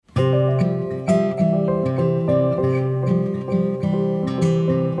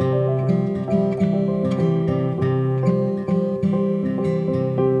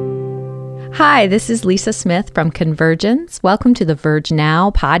Hi, this is Lisa Smith from Convergence. Welcome to the Verge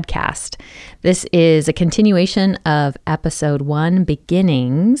Now podcast. This is a continuation of episode 1,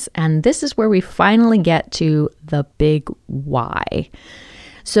 Beginnings, and this is where we finally get to the big why.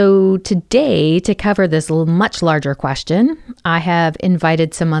 So today, to cover this much larger question, I have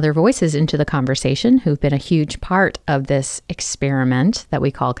invited some other voices into the conversation who've been a huge part of this experiment that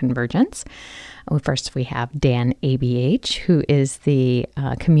we call Convergence. First, we have Dan ABH, who is the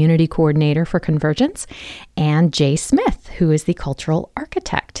community coordinator for Convergence, and Jay Smith, who is the cultural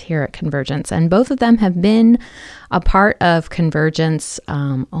architect here at Convergence. And both of them have been a part of Convergence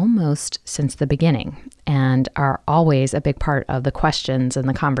almost since the beginning and are always a big part of the questions and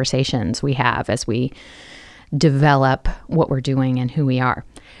the conversations we have as we develop what we're doing and who we are.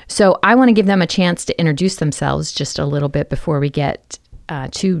 So I want to give them a chance to introduce themselves just a little bit before we get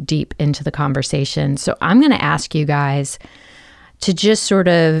too deep into the conversation. So I'm going to ask you guys to just sort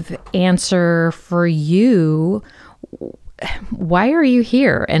of answer for you, why are you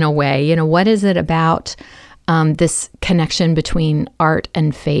here in a way? You know, what is it about this connection between art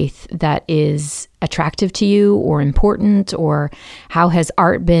and faith that is attractive to you or important? Or how has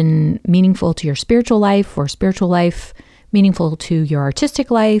art been meaningful to your spiritual life, or spiritual life meaningful to your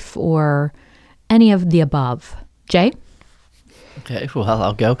artistic life, or any of the above? Jay? Okay, well,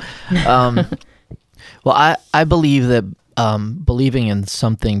 I'll go. Well, I believe that believing in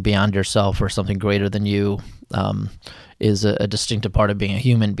something beyond yourself or something greater than you is a distinctive part of being a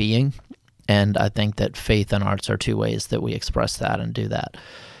human being. And I think that faith and arts are two ways that we express that and do that.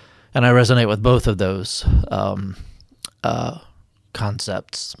 And I resonate with both of those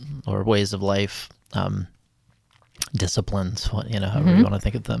concepts or ways of life, disciplines, however you want to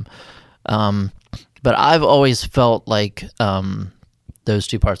think of them. But I've always felt like those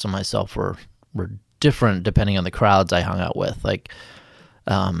two parts of myself were different depending on the crowds I hung out with.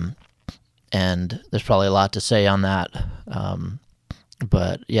 And there's probably a lot to say on that.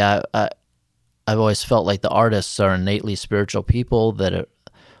 But yeah, I've always felt like the artists are innately spiritual people that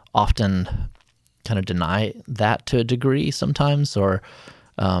often kind of deny that to a degree sometimes, or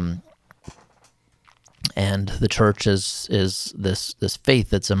and the church is this faith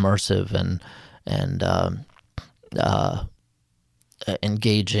that's immersive and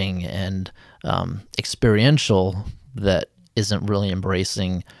engaging and experiential that isn't really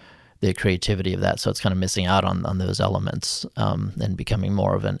embracing the creativity of that. So it's kind of missing out on those elements and becoming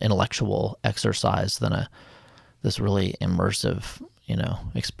more of an intellectual exercise than this really immersive,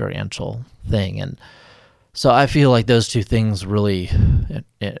 experiential thing. And so I feel like those two things really,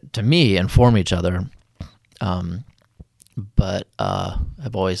 to me, inform each other. But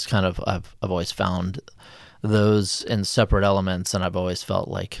I've always found those in separate elements, and I've always felt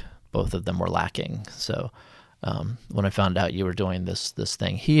like both of them were lacking. So when I found out you were doing this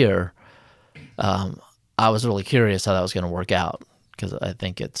thing here, I was really curious how that was going to work out, because I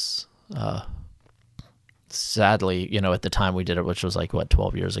think it's sadly, at the time we did it, which was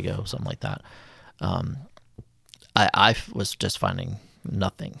 12 years ago, something like that. I was just finding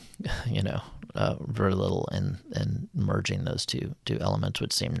nothing, very little in merging those two elements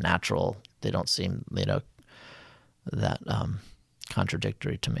would seem natural. They don't seem, that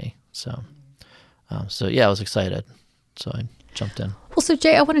contradictory to me. So yeah, I was excited. So I jumped in. Well, so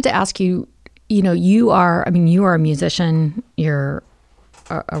Jay, I wanted to ask you, you are a musician, you're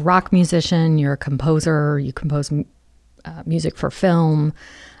a rock musician, you're a composer, you compose music for film.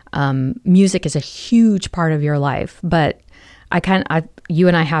 Music is a huge part of your life, but you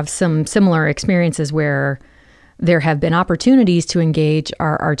and I have some similar experiences where there have been opportunities to engage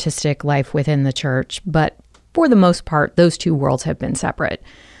our artistic life within the church, but for the most part, those two worlds have been separate.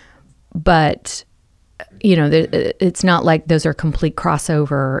 But, it's not like those are complete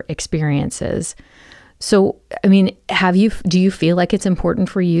crossover experiences. So, do you feel like it's important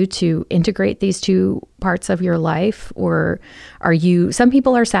for you to integrate these two parts of your life? Or some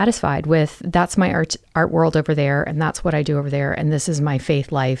people are satisfied with, that's my art world over there, and that's what I do over there, and this is my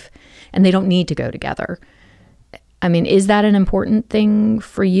faith life, and they don't need to go together. Is that an important thing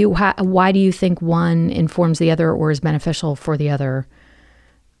for you? Why do you think one informs the other or is beneficial for the other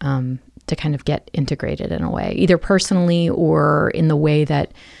to kind of get integrated in a way, either personally or in the way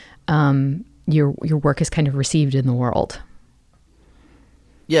that your work is kind of received in the world?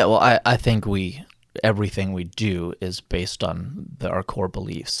 Yeah, well, I think everything we do is based on our core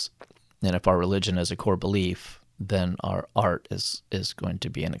beliefs. And if our religion is a core belief, then our art is going to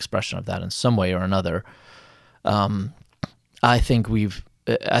be an expression of that in some way or another. I think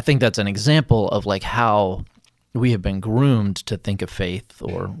that's an example of how we have been groomed to think of faith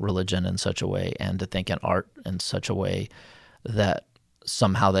or religion in such a way, and to think in art in such a way that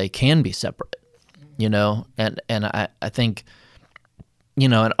somehow they can be separate. and I think,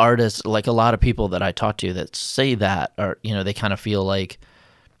 an artist, like a lot of people that I talk to that say that are, they kind of feel like,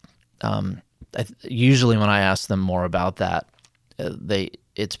 usually when I ask them more about that,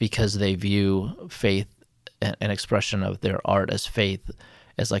 it's because they view faith, an expression of their art as faith,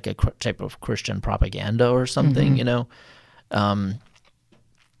 as like a type of Christian propaganda or something,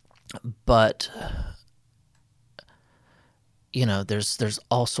 but there's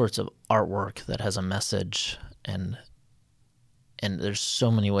all sorts of artwork that has a message, and there's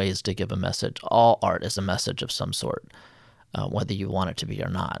so many ways to give a message. All art is a message of some sort, whether you want it to be or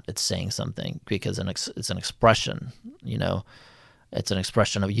not. It's saying something because it's an expression. It's an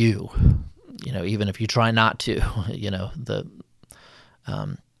expression of you. Even if you try not to.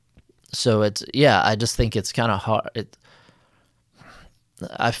 So it's I just think it's kind of hard.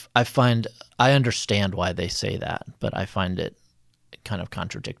 I understand why they say that, but I find it kind of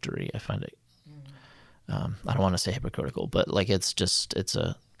contradictory. I find it, I don't want to say hypocritical, but like I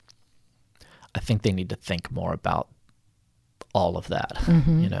think they need to think more about all of that,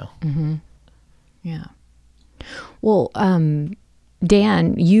 Yeah. Well,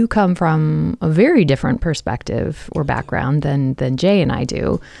 Dan, you come from a very different perspective or background than Jay and I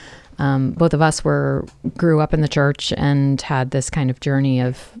do. Both of us grew up in the church and had this kind of journey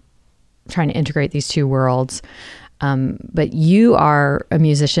of trying to integrate these two worlds. But you are a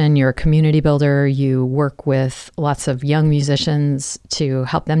musician, you're a community builder, you work with lots of young musicians to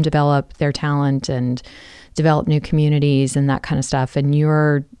help them develop their talent and develop new communities and that kind of stuff. And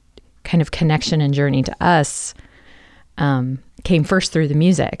your kind of connection and journey to us came first through the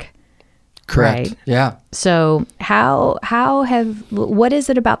music. Correct. Right? Yeah. So what is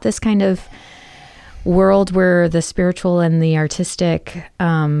it about this kind of world where the spiritual and the artistic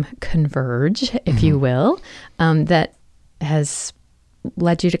converge, if you will, that has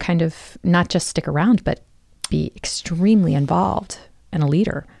led you to kind of not just stick around, but be extremely involved and a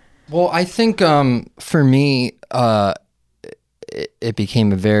leader? Well, I think for me, it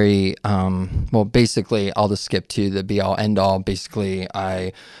became a very, basically, I'll just skip to the be all end all. Basically,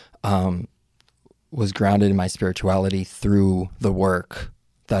 I was grounded in my spirituality through the work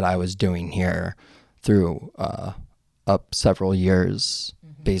that I was doing here through up several years,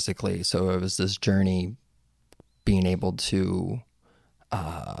 basically. So it was this journey being able to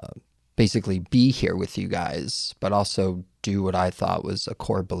basically be here with you guys, but also do what I thought was a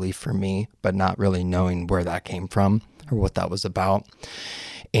core belief for me, but not really knowing where that came from or what that was about.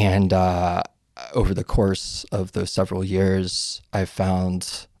 And over the course of those several years, I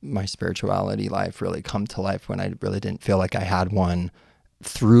found my spirituality life really come to life when I really didn't feel like I had one,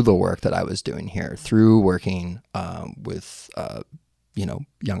 through the work that I was doing here, through working with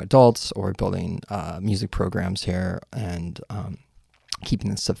young adults or building music programs here and keeping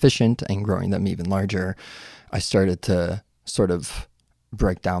them sufficient and growing them even larger. I started to sort of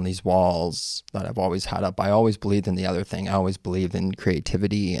break down these walls that I've always had up. I always believed in the other thing. I always believed in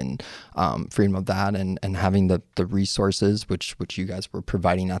creativity and freedom of that, and having the resources which you guys were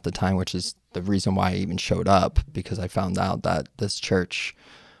providing at the time, which is the reason why I even showed up, because I found out that this church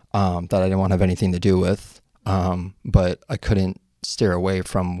that I didn't want to have anything to do with, but I couldn't steer away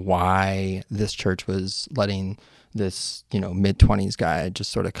from why this church was letting this mid-20s guy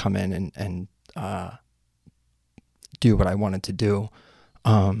just sort of come in and do what I wanted to do.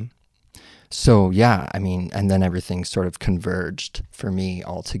 So yeah, I mean, and then everything sort of converged for me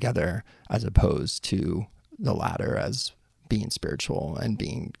altogether, as opposed to the latter as being spiritual and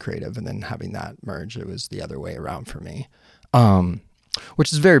being creative and then having that merge. It was the other way around for me,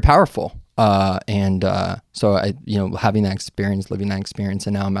 which is very powerful. So I, having that experience, living that experience,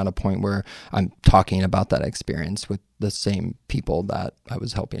 and now I'm at a point where I'm talking about that experience with the same people that I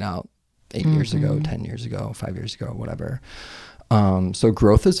was helping out 8 years ago, 10 years ago, 5 years ago, whatever. So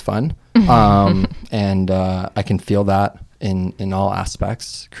growth is fun. And I can feel that in all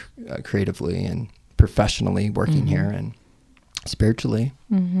aspects, creatively and professionally working here and spiritually.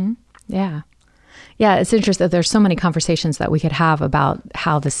 Yeah. Yeah, it's interesting that there's so many conversations that we could have about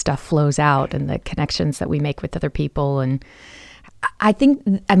how this stuff flows out and the connections that we make with other people. And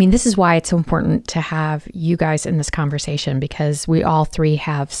this is why it's so important to have you guys in this conversation, because we all three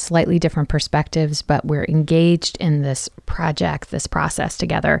have slightly different perspectives, but we're engaged in this project, this process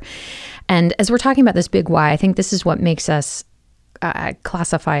together. And as we're talking about this big why, I think this is what makes us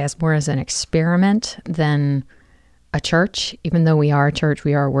classify us more as an experiment than a church. Even though we are a church,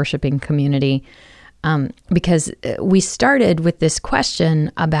 we are a worshiping community. Because we started with this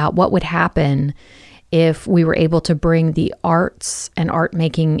question about what would happen if we were able to bring the arts and art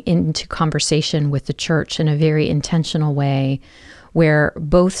making into conversation with the church in a very intentional way, where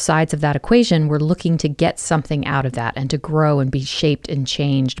both sides of that equation were looking to get something out of that and to grow and be shaped and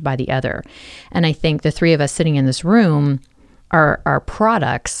changed by the other. And I think the three of us sitting in this room are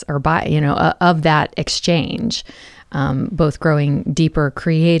products or of that exchange, both growing deeper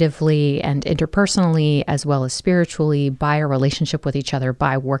creatively and interpersonally, as well as spiritually, by our relationship with each other,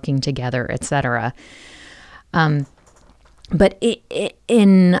 by working together, etc. But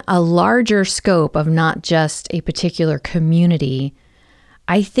in a larger scope of not just a particular community,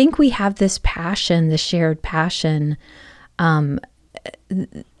 I think we have this passion, this shared passion,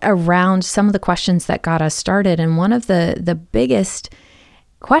 around some of the questions that got us started. And one of the biggest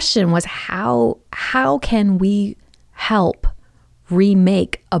question was how can we help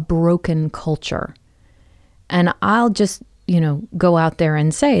remake a broken culture? And I'll just, go out there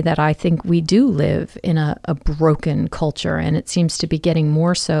and say that I think we do live in a broken culture, and it seems to be getting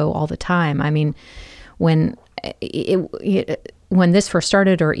more so all the time. I mean, when this first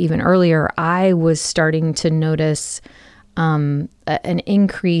started, or even earlier, I was starting to notice an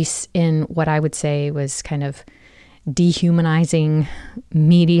increase in what I would say was kind of dehumanizing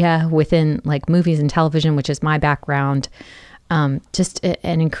media within like movies and television, which is my background. Just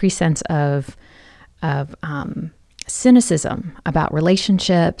an increased sense of cynicism about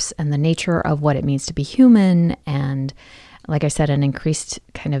relationships and the nature of what it means to be human. And like I said, an increased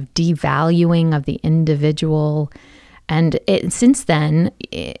kind of devaluing of the individual. And since then,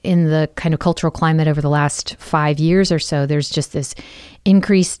 in the kind of cultural climate over the last 5 years or so, there's just this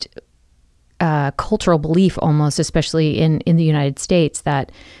increased cultural belief almost, especially in the United States,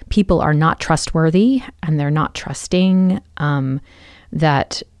 that people are not trustworthy and they're not trusting,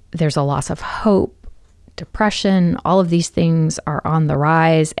 that there's a loss of hope, depression, all of these things are on the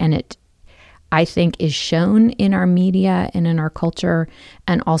rise. And it, I think, is shown in our media and in our culture,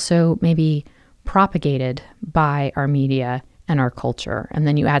 and also maybe propagated by our media and our culture. And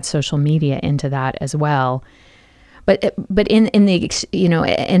then you add social media into that as well. But in the,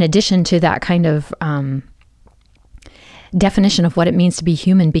 in addition to that kind of definition of what it means to be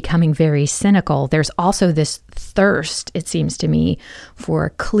human becoming very cynical, there's also this thirst, it seems to me, for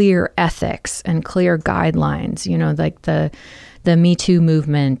clear ethics and clear guidelines, like the Me Too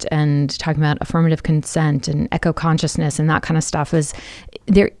movement and talking about affirmative consent and eco-consciousness and that kind of stuff.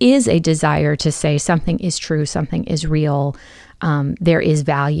 There is a desire to say something is true, something is real, there is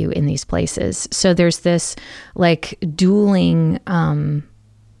value in these places. So there's this like dueling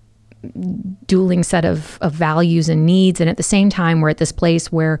set of values and needs. And at the same time, we're at this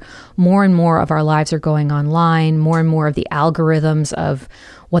place where more and more of our lives are going online, more and more of the algorithms of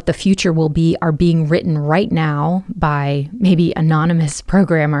what the future will be are being written right now by maybe anonymous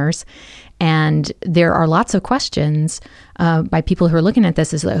programmers. And there are lots of questions by people who are looking at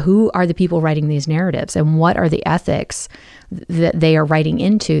this, is who are the people writing these narratives and what are the ethics that they are writing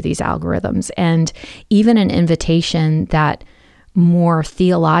into these algorithms? And even an invitation that more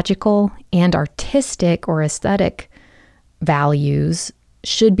theological and artistic or aesthetic values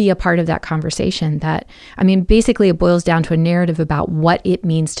should be a part of that conversation. That, I mean, basically it boils down to a narrative about what it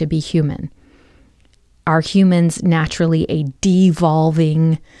means to be human. Are humans naturally a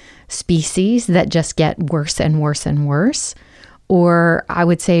devolving species that just get worse and worse and worse? Or I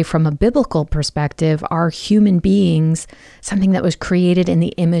would say from a biblical perspective, are human beings something that was created in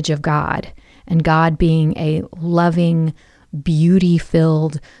the image of God, and God being a loving,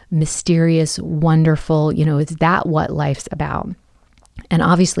 beauty-filled, mysterious, wonderful, is that what life's about? And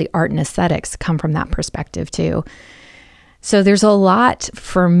obviously art and aesthetics come from that perspective too. So there's a lot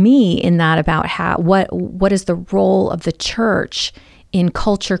for me in that about what is the role of the church in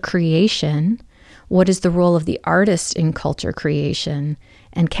culture creation? What is the role of the artist in culture creation?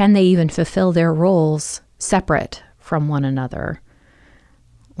 And can they even fulfill their roles separate from one another?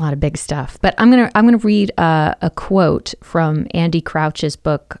 A lot of big stuff. But I'm gonna read a quote from Andy Crouch's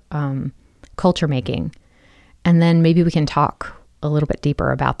book, Culture Making, and then maybe we can talk a little bit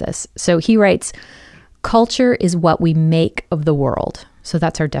deeper about this. So he writes, "Culture is what we make of the world." So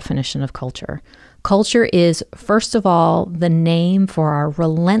that's our definition of culture. Culture is, first of all, the name for our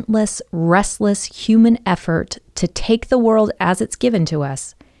relentless, restless human effort to take the world as it's given to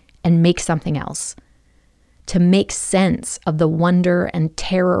us and make something else. To make sense of the wonder and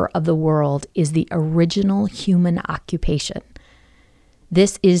terror of the world is the original human occupation.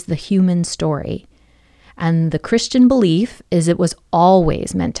 This is the human story. And the Christian belief is it was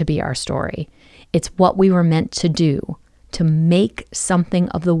always meant to be our story. It's what we were meant to do, to make something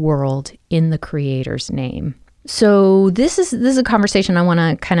of the world in the Creator's name. So this is a conversation I want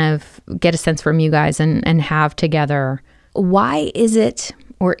to kind of get a sense from you guys and have together. Why is it,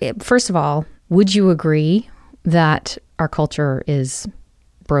 or first of all, would you agree that our culture is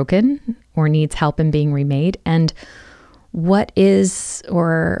broken or needs help in being remade, and what is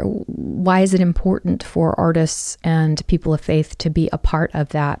or why is it important for artists and people of faith to be a part of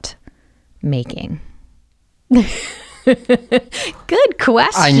that making? Good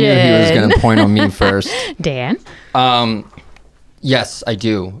question. I knew he was going to point on me first. Dan? Yes, I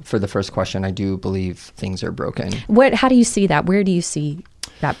do. For the first question, I do believe things are broken. How do you see that? Where do you see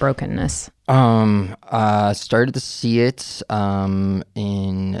that brokenness? Started to see it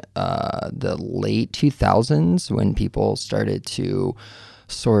in the late 2000s when people started to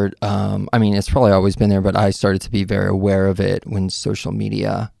it's probably always been there, but I started to be very aware of it when social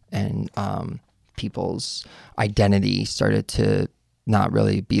media and people's identity started to not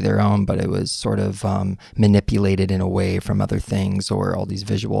really be their own, but it was sort of manipulated in a way from other things, or all these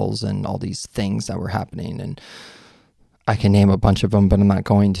visuals and all these things that were happening. And I can name a bunch of them, but I'm not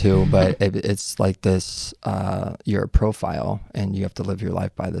going to. But it's like this, you're a profile and you have to live your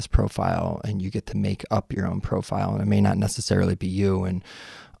life by this profile, and you get to make up your own profile, and it may not necessarily be you. And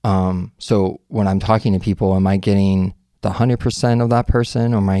so when I'm talking to people, am I getting the 100% of that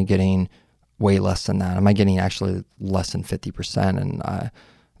person, or am I getting way less than that? Am I getting actually less than 50%? And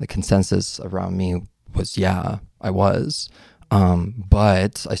the consensus around me was, yeah, I was.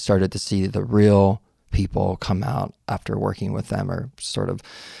 But I started to see the real people come out after working with them, or sort of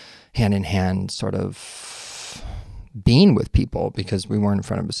hand in hand, sort of being with people, because we weren't in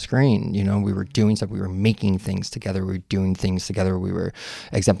front of a screen. We were doing stuff, we were making things together, we were doing things together, we were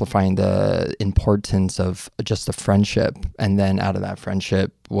exemplifying the importance of just a friendship. And then out of that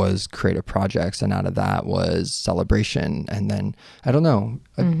friendship was creative projects, and out of that was celebration. And then, I don't know,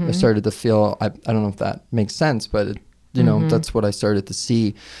 I started to feel, I don't know if that makes sense, but that's what I started to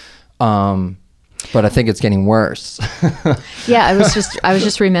see. But I think it's getting worse. Yeah, I was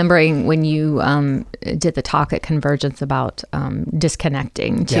just remembering when you did the talk at Convergence about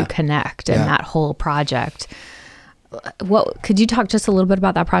disconnecting to connect, and that whole project. Could you talk just a little bit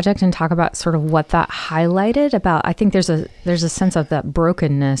about that project and talk about sort of what that highlighted about? I think there's a sense of that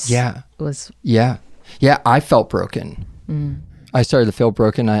brokenness. Yeah. I felt broken. I started to feel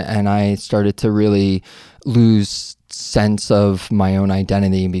broken, and I started to really lose sense of my own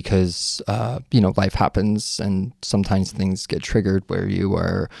identity, because life happens, and sometimes things get triggered where you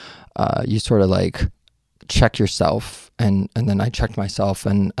are you sort of like check yourself, and then I checked myself,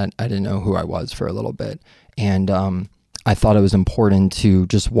 and I didn't know who I was for a little bit. And I thought it was important to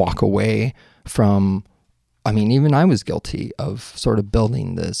just walk away from, even I was guilty of sort of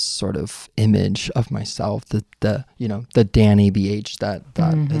building this sort of image of myself, the Danny BH that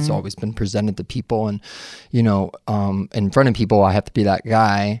has always been presented to people. And, in front of people, I have to be that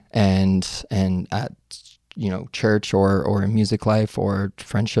guy, and at, church or in music life or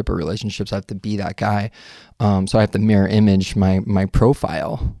friendship or relationships, I have to be that guy. So I have to mirror image my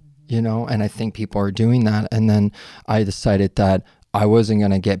profile, and I think people are doing that. And then I decided that I wasn't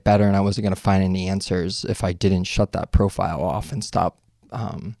going to get better, and I wasn't going to find any answers if I didn't shut that profile off and stop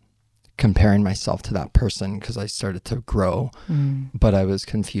comparing myself to that person, because I started to grow. But I was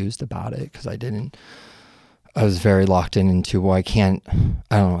confused about it, because I was very locked into, I don't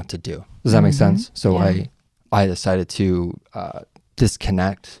know what to do. Does that make sense? So I decided to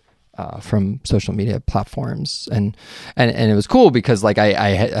disconnect from social media platforms, and it was cool, because like I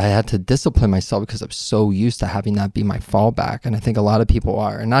had to discipline myself, because I'm so used to having that be my fallback. And I think a lot of people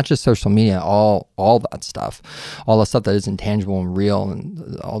are, and not just social media, all that stuff, all the stuff that is intangible and real,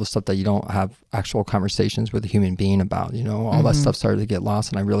 and all the stuff that you don't have actual conversations with a human being about, all that stuff started to get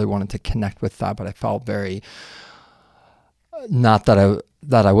lost. And I really wanted to connect with that, but I felt very, not that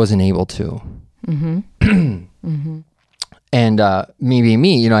I wasn't able to. And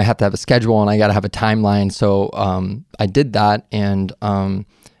me, I have to have a schedule, and I got to have a timeline. So I did that, and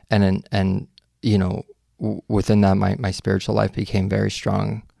within that, my spiritual life became very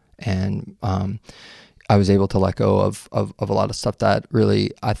strong, and I was able to let go of a lot of stuff that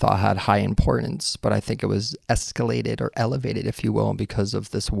really I thought had high importance, but I think it was escalated or elevated, if you will, because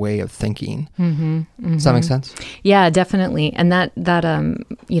of this way of thinking. Does that make sense? Yeah, definitely. And that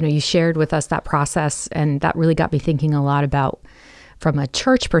you shared with us that process, and that really got me thinking a lot about, from a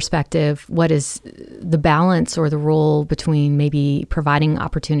church perspective, what is the balance or the role between maybe providing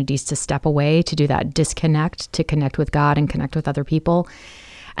opportunities to step away, to do that disconnect, to connect with God and connect with other people,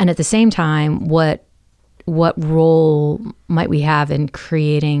 and at the same time, what role might we have in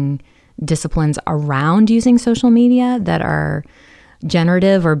creating disciplines around using social media that are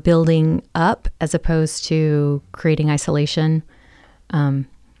generative or building up, as opposed to creating isolation?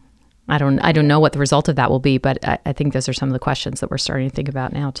 I I don't know what the result of that will be, but I think those are some of the questions that we're starting to think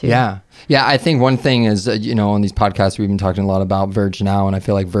about now too. Yeah. I think one thing is, on these podcasts, we've been talking a lot about Verge Now, and I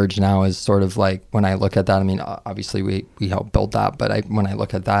feel like Verge Now is sort of like, when I look at that, I mean, obviously we helped build that, but when I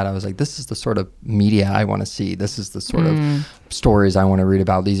look at that, I was like, this is the sort of media I want to see. This is the sort of stories I want to read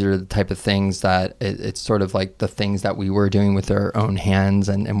about. These are the type of things that it's sort of like the things that we were doing with our own hands,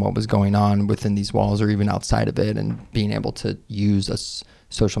 and what was going on within these walls or even outside of it, and being able to use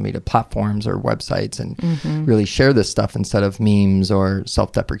social media platforms or websites and really share this stuff instead of memes or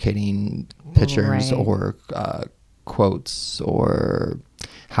self-deprecating pictures or quotes or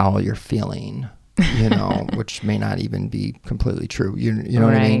how you're feeling, which may not even be completely true. You know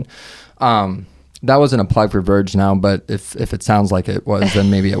what I mean? That wasn't a plug for Verge Now, but if it sounds like it was,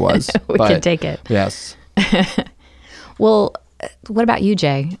 then maybe it was. We can take it. Yes. Well, what about you,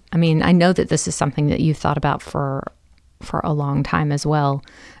 Jay? I mean, I know that this is something that you've thought about for a long time as well.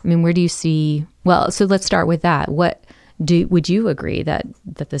 I mean, where do you see, so let's start with that. Would you agree that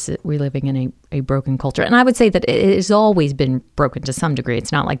we're living in a broken culture? And I would say that it has always been broken to some degree.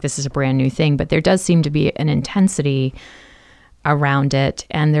 It's not like this is a brand new thing, but there does seem to be an intensity around it.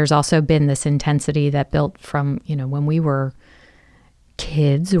 And there's also been this intensity that built from, when we were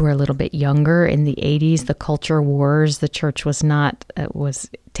kids who were a little bit younger in the 80s, the culture wars, the church was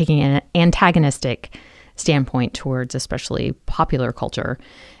taking an antagonistic standpoint towards especially popular culture.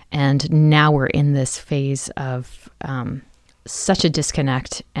 And now we're in this phase of such a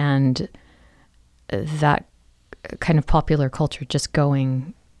disconnect, and that kind of popular culture just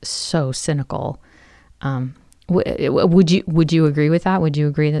going so cynical. Would you agree with that? Would you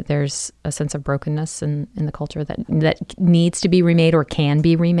agree that there's a sense of brokenness in the culture that needs to be remade or can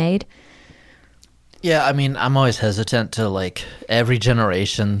be remade? Yeah, I mean, I'm always hesitant to every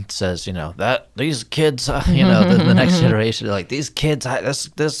generation says, that these kids, the next generation, these kids,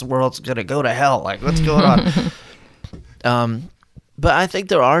 this world's gonna go to hell. What's going on? But I think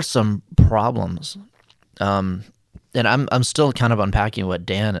there are some problems, and I'm still kind of unpacking what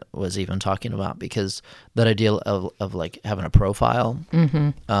Dan was even talking about, because that idea of having a profile,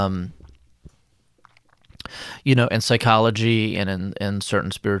 in psychology and in certain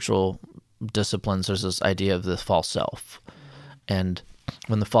spiritual disciplines, there's this idea of the false self, and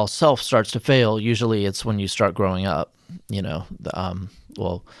when the false self starts to fail, usually it's when you start growing up.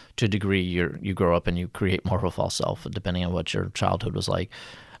 To a degree, you grow up and you create more of a false self, depending on what your childhood was like.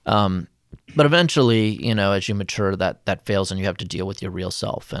 But eventually, as you mature, that fails, and you have to deal with your real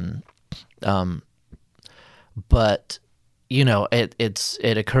self. And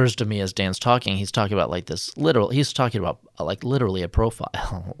it occurs to me as Dan's talking, he's talking about he's talking about literally a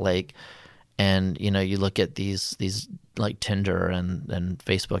profile, and you look at these like Tinder and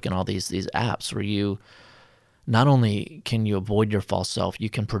Facebook and all these apps where you not only can you avoid your false self, you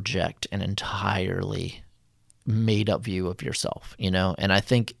can project an entirely made up view of yourself, and I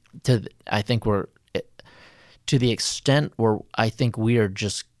think we're to the extent where I think we are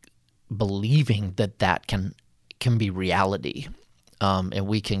just believing that can be reality. And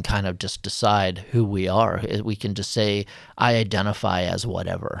we can kind of just decide who we are. We can just say, I identify as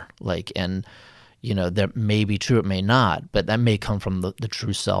whatever. That may be true, it may not, but that may come from the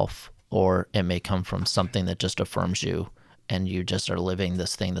true self, or it may come from something that just affirms you, and you just are living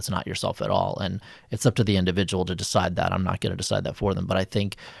this thing that's not yourself at all. And it's up to the individual to decide that. I'm not going to decide that for them. But I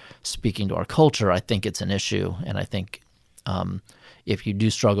think, speaking to our culture, I think it's an issue. And I think if you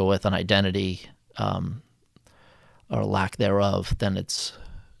do struggle with an identity, or lack thereof, then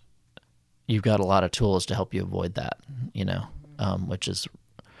you've got a lot of tools to help you avoid that, which is,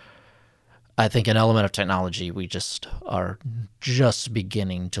 I think, an element of technology we just are just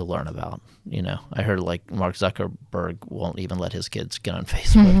beginning to learn about. I heard Mark Zuckerberg won't even let his kids get on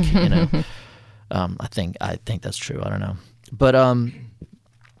Facebook. I think that's true. I don't know, but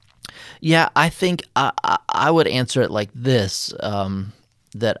yeah, I think I would answer it like this: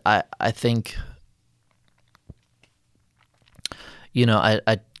 that I think.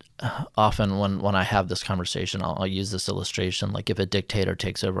 I often when I have this conversation, I'll use this illustration. If a dictator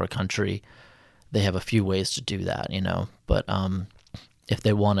takes over a country, they have a few ways to do that, But if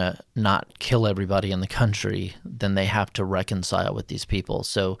they want to not kill everybody in the country, then they have to reconcile with these people.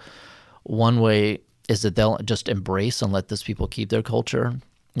 So one way is that they'll just embrace and let these people keep their culture,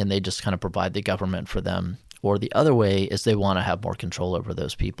 and they just kind of provide the government for them. Or the other way is they want to have more control over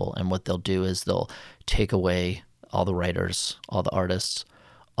those people, and what they'll do is they'll take away all the writers, all the artists,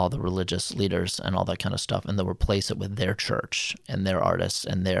 all the religious leaders, and all that kind of stuff, and they'll replace it with their church and their artists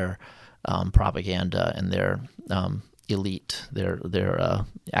and their propaganda and their elite, their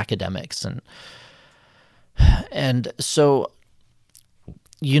academics, and so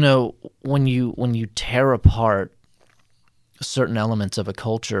when you tear apart certain elements of a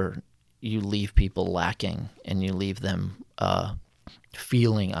culture, you leave people lacking, and you leave them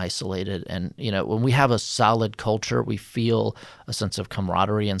feeling isolated. And when we have a solid culture, we feel a sense of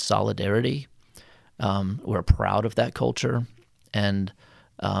camaraderie and solidarity. We're proud of that culture, and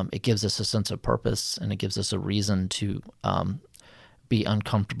it gives us a sense of purpose, and it gives us a reason to be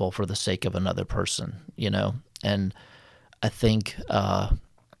uncomfortable for the sake of another person. And I think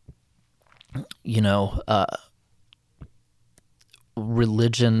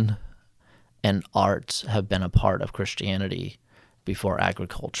religion and arts have been a part of Christianity before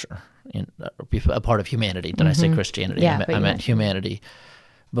agriculture, a part of humanity. Did I say Christianity? Yeah, I meant humanity.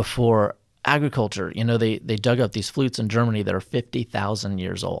 Before agriculture, they dug up these flutes in Germany that are 50,000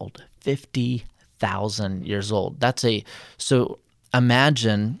 years old. 50,000 years old. So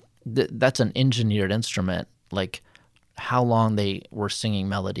imagine that's an engineered instrument, like how long they were singing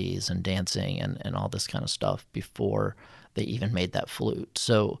melodies and dancing and all this kind of stuff before they even made that flute.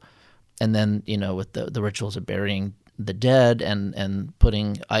 So, and then, with the rituals of burying the dead and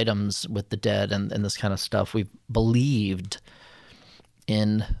putting items with the dead and this kind of stuff, we've believed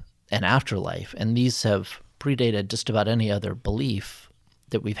in an afterlife. And these have predated just about any other belief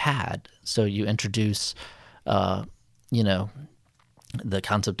that we've had. So you introduce, the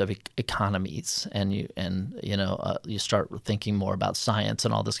concept of economies, and you start thinking more about science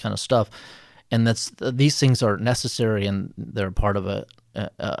and all this kind of stuff. And these things are necessary, and they're part of a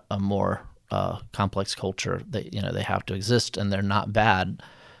more complex culture. They have to exist, and they're not bad,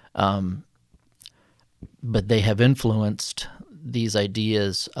 but they have influenced these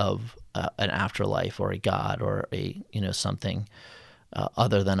ideas of an afterlife or a God or a something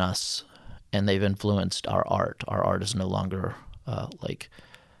other than us, and they've influenced our art. Our art is no longer like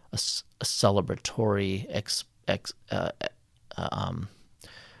a celebratory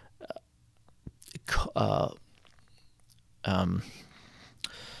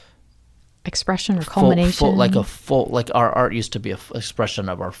expression or culmination, like our art used to be an expression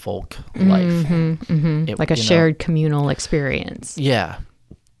of our folk life, like a shared communal experience. Yeah,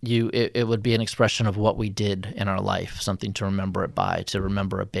 it would be an expression of what we did in our life, something to remember it by, to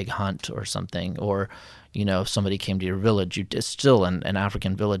remember a big hunt or something, or if somebody came to your village, still in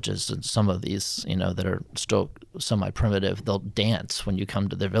African villages, and some of these that are still semi-primitive, they'll dance when you come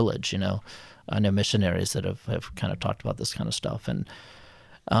to their village. I know missionaries that have kind of talked about this kind of stuff, and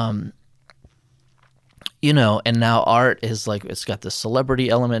and now art is like, it's got this celebrity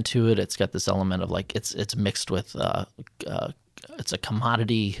element to it. It's got this element of like it's mixed with it's a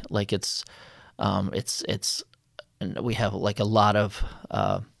commodity, like it's and we have like a lot of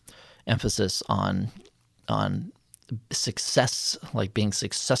emphasis on success, like being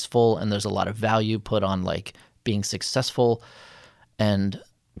successful, and there's a lot of value put on like being successful, and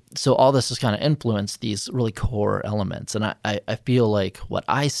so all this has kind of influenced these really core elements. And I feel like what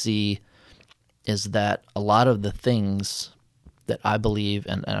I see is that a lot of the things that I believe,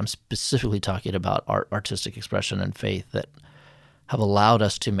 and I'm specifically talking about art, artistic expression, and faith, that have allowed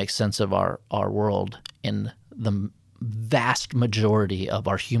us to make sense of our world in the vast majority of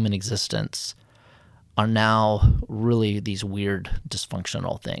our human existence, are now really these weird,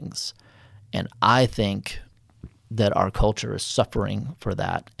 dysfunctional things. And I think that our culture is suffering for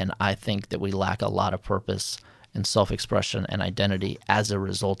that, and I think that we lack a lot of purpose and self-expression and identity as a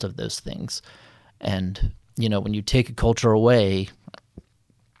result of those things. And, when you take a culture away,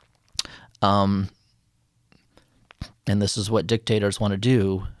 and this is what dictators want to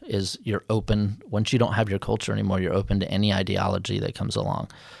do, is you're open, once you don't have your culture anymore, you're open to any ideology that comes along.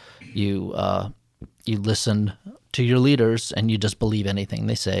 You listen to your leaders, and you just believe anything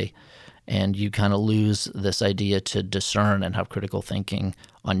they say, and you kind of lose this idea to discern and have critical thinking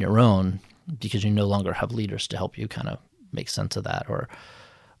on your own, because you no longer have leaders to help you kind of make sense of that, or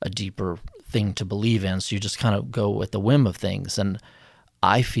a deeper thing to believe in. So you just kind of go with the whim of things. And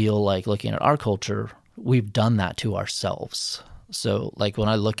I feel like, looking at our culture, we've done that to ourselves. So like when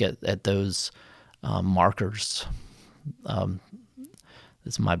I look at those markers,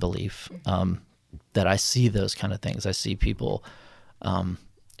 it's my belief that I see those kind of things. I see people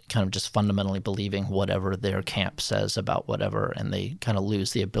kind of just fundamentally believing whatever their camp says about whatever, and they kind of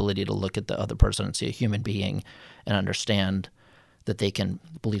lose the ability to look at the other person and see a human being and understand that they can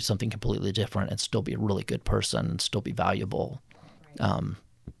believe something completely different and still be a really good person and still be valuable.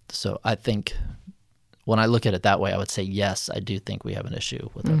 So I think when I look at it that way, I would say, yes, I do think we have an issue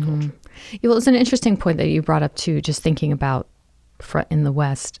with our culture. Yeah, well, it's an interesting point that you brought up too, just thinking about in the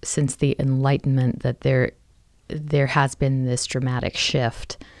West since the Enlightenment, that there has been this dramatic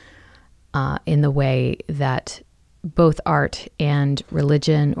shift in the way that both art and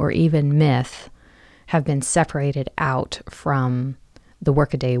religion or even myth have been separated out from the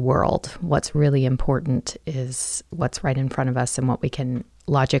workaday world. What's really important is what's right in front of us and what we can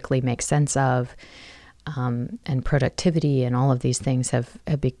logically make sense of. And productivity and all of these things have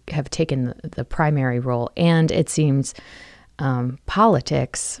taken the primary role. And it seems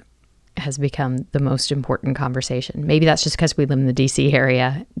politics has become the most important conversation. Maybe that's just because we live in the DC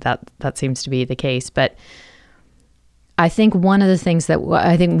area. That seems to be the case. But I think one of the things that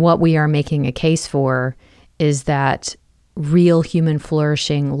what we are making a case for is that real human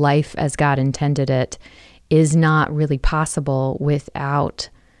flourishing, life as God intended it, is not really possible without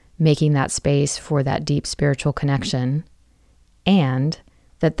making that space for that deep spiritual connection, and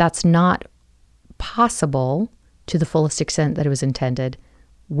that's not possible to the fullest extent that it was intended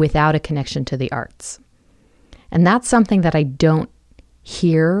without a connection to the arts. And that's something that I don't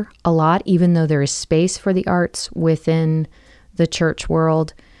hear a lot, even though there is space for the arts within the church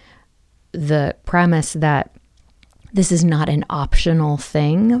world. The premise that this is not an optional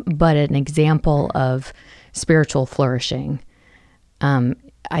thing, but an example of spiritual flourishing,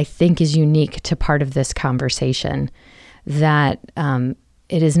 I think is unique to part of this conversation, that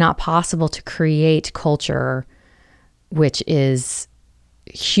it is not possible to create culture which is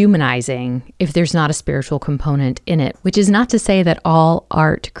humanizing if there's not a spiritual component in it, which is not to say that all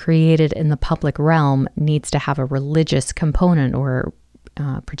art created in the public realm needs to have a religious component or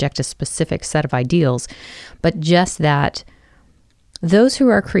project a specific set of ideals, but just that those who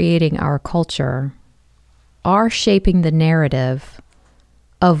are creating our culture are shaping the narrative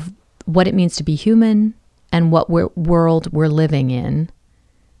of what it means to be human and what world we're living in.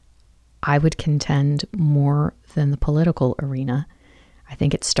 I would contend more than the political arena. I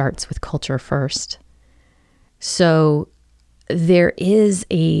think it starts with culture first. So there is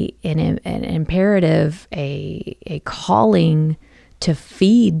an imperative, a calling to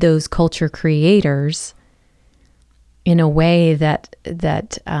feed those culture creators in a way that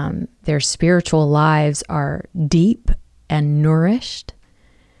their spiritual lives are deep and nourished.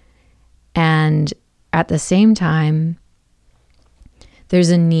 And at the same time, there's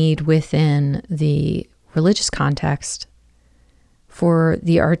a need within the religious context for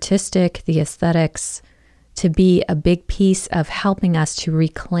the artistic, the aesthetics, to be a big piece of helping us to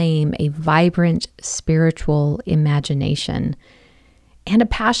reclaim a vibrant spiritual imagination and a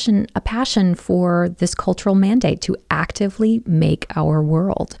passion for this cultural mandate to actively make our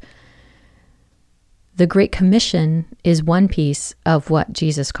world. The Great Commission is one piece of what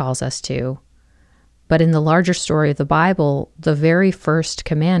Jesus calls us to. But in the larger story of the Bible, the very first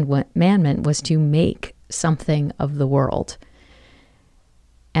commandment was to make something of the world.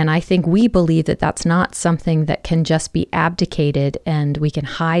 And I think we believe that that's not something that can just be abdicated and we can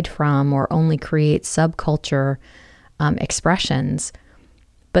hide from or only create subculture expressions.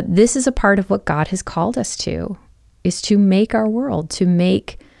 But this is a part of what God has called us to, is to make our world, to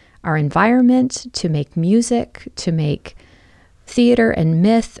make our environment, to make music, to make theater and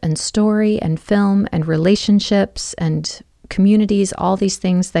myth and story and film and relationships and communities, all these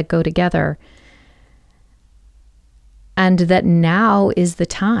things that go together. And that now is the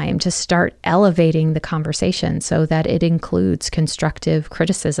time to start elevating the conversation so that it includes constructive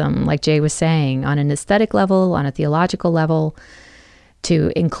criticism, like Jay was saying, on an aesthetic level, on a theological level,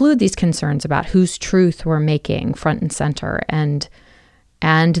 to include these concerns about whose truth we're making front and center, and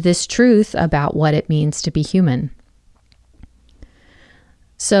this truth about what it means to be human.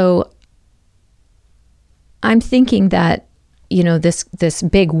 So I'm thinking that, this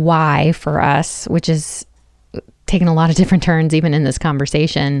big why for us, which is taken a lot of different turns even in this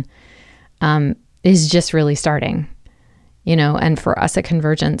conversation, is just really starting, and for us at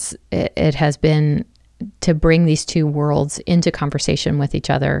Convergence, it has been to bring these two worlds into conversation with each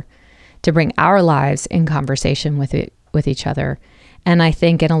other, to bring our lives in conversation with each other. And I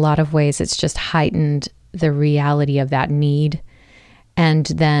think in a lot of ways, it's just heightened the reality of that need, and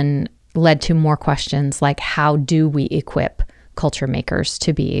then led to more questions like, how do we equip culture makers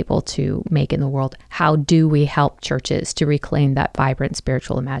to be able to make in the world? How do we help churches to reclaim that vibrant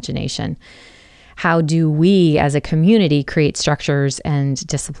spiritual imagination? How do we as a community create structures and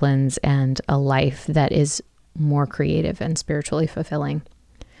disciplines and a life that is more creative and spiritually fulfilling?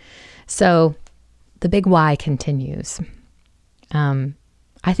 So the big why continues.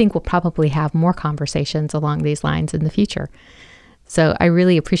 I think we'll probably have more conversations along these lines in the future. So I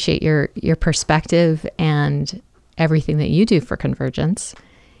really appreciate your perspective and everything that you do for Convergence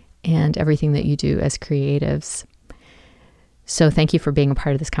and everything that you do as creatives. So thank you for being a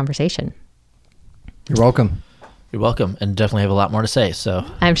part of this conversation. You're welcome. You're welcome, and definitely have a lot more to say. So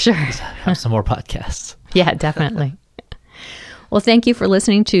I'm sure. have some more podcasts. Yeah, definitely. Well, thank you for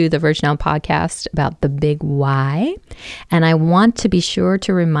listening to the Verge Now podcast about the big why. And I want to be sure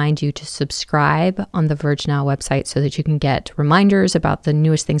to remind you to subscribe on the Verge Now website so that you can get reminders about the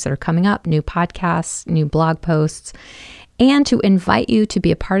newest things that are coming up, new podcasts, new blog posts, and to invite you to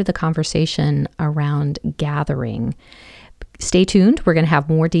be a part of the conversation around gathering. Stay tuned. We're going to have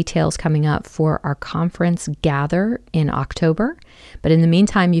more details coming up for our conference Gather in October. But in the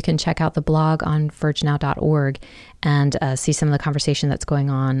meantime, you can check out the blog on vergenow.org and see some of the conversation that's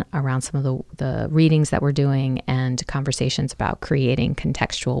going on around some of the readings that we're doing and conversations about creating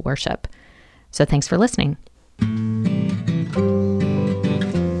contextual worship. So thanks for listening.